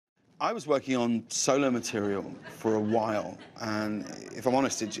I was working on solo material for a while, and if I'm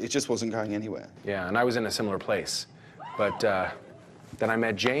honest, it just wasn't going anywhere. Yeah, and I was in a similar place. But then I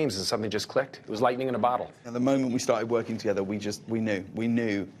met James, and something just clicked. It was lightning in a bottle. And the moment we started working together, we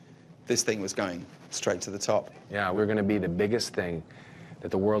knew this thing was going straight to the top. Yeah, we were going to be the biggest thing that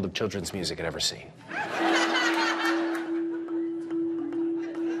the world of children's music had ever seen.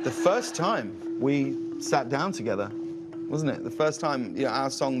 The first time we sat down together, wasn't it? The first time, you know, our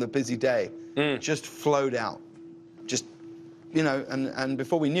song, The Busy Day, just flowed out. Just, you know, and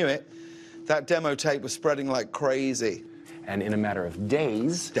before we knew it, that demo tape was spreading like crazy. And in a matter of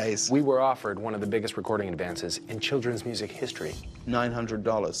days, we were offered one of the biggest recording advances in children's music history.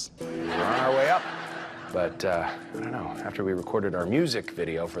 $900. We're on our way up. But, I don't know, after we recorded our music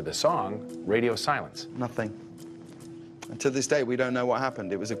video for the song, radio silence. Nothing. And to this day, we don't know what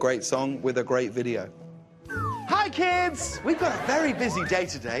happened. It was a great song with a great video. Hi, kids! We've got a very busy day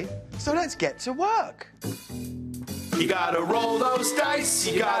today, so let's get to work. You gotta roll those dice,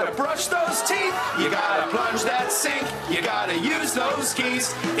 you gotta brush those teeth, you gotta plunge that sink, you gotta use those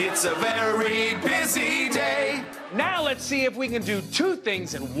keys. It's a very busy day. Now let's see if we can do two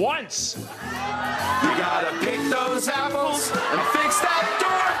things at once. You gotta pick those apples and fix that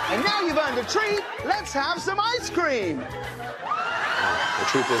door. And now you've earned a treat, let's have some ice cream. The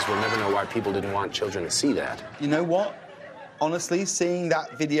truth is, we'll never know why people didn't want children to see that. You know what? Honestly, seeing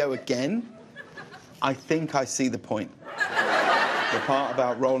that video again, I think I see the point. The part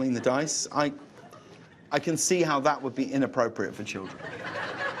about rolling the dice, I can see how that would be inappropriate for children.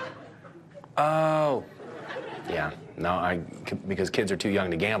 Oh. Yeah, no, because kids are too young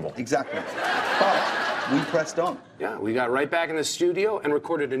to gamble. Exactly. But we pressed on. Yeah, we got right back in the studio and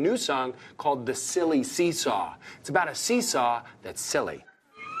recorded a new song called The Silly Seesaw. It's about a seesaw that's silly.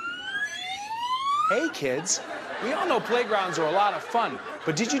 Hey, kids. We all know playgrounds are a lot of fun,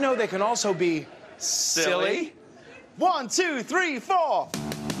 but did you know they can also be silly? 1, 2, 3, 4.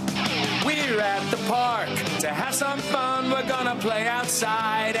 We're at the park to have some fun. We're gonna play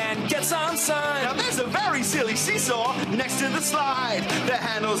outside and get some sun. Now there's a very silly seesaw next to the slide. The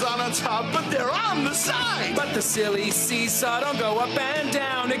handle's on the top, but they're on the side. But the silly seesaw don't go up and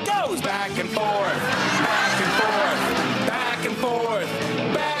down. It goes back and forth, back and forth, back and forth,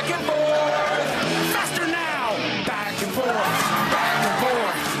 back and forth. Faster now! Back and forth, back and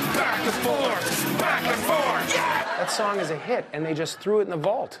forth, back and forth, back and forth. Yeah! That song is a hit, and they just threw it in the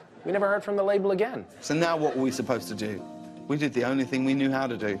vault. We never heard from the label again. So now what were we supposed to do? We did the only thing we knew how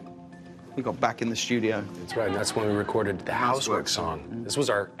to do. We got back in the studio. That's right, and that's when we recorded the Housework song. This was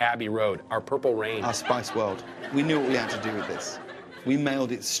our Abbey Road, our Purple Rain. Our Spice World. We knew what we had to do with this. We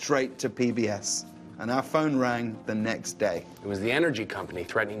mailed it straight to PBS, and our phone rang the next day. It was the energy company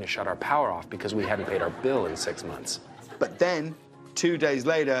threatening to shut our power off because we hadn't paid our bill in 6 months. But then, 2 days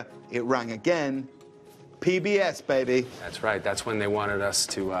later, it rang again. PBS, baby. That's right. That's when they wanted us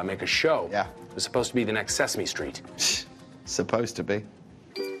to make a show. Yeah. It was supposed to be the next Sesame Street. Supposed to be.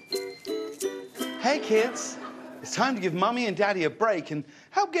 Hey, kids. It's time to give Mummy and Daddy a break and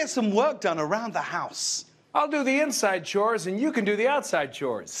help get some work done around the house. I'll do the inside chores and you can do the outside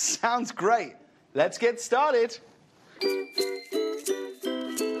chores. Sounds great. Let's get started.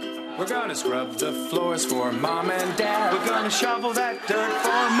 We're gonna scrub the floors for Mom and Dad. We're gonna shovel that dirt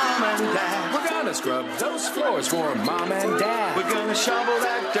for Mom and Dad. We're gonna scrub those floors for Mom and Dad. We're gonna shovel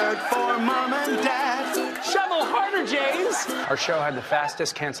that dirt for Mom and Dad. Shovel harder, James! Our show had the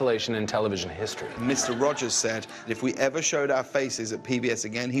fastest cancellation in television history. Mr. Rogers said if we ever showed our faces at PBS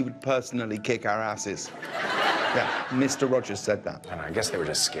again, he would personally kick our asses. Yeah, Mr. Rogers said that. And I guess they were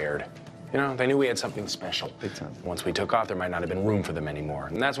just scared. You know, they knew we had something special. Big time. Once we took off, there might not have been room for them anymore.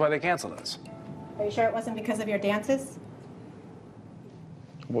 And that's why they canceled us. Are you sure it wasn't because of your dances?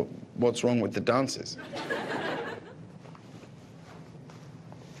 What's wrong with the dances?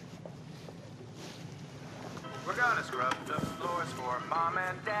 We're gonna scrub the floors for Mom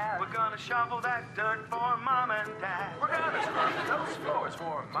and Dad. We're gonna shovel that dirt for Mom and Dad. We're gonna scrub those floors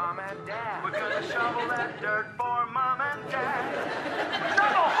for Mom and Dad. We're gonna shovel that dirt for Mom and Dad.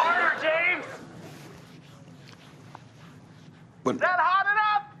 Shovel harder, James! But Is that hot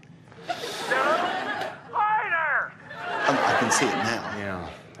enough? No. Harder! I can see it now. Yeah.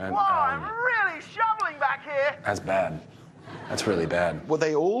 And, Whoa, I'm really shoveling back here. that's bad. That's really bad. Were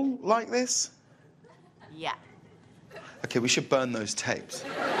they all like this? Yeah. Okay, we should burn those tapes.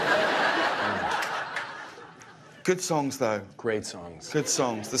 Good songs, though. Great songs. Good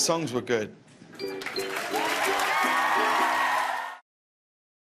songs. The songs were good.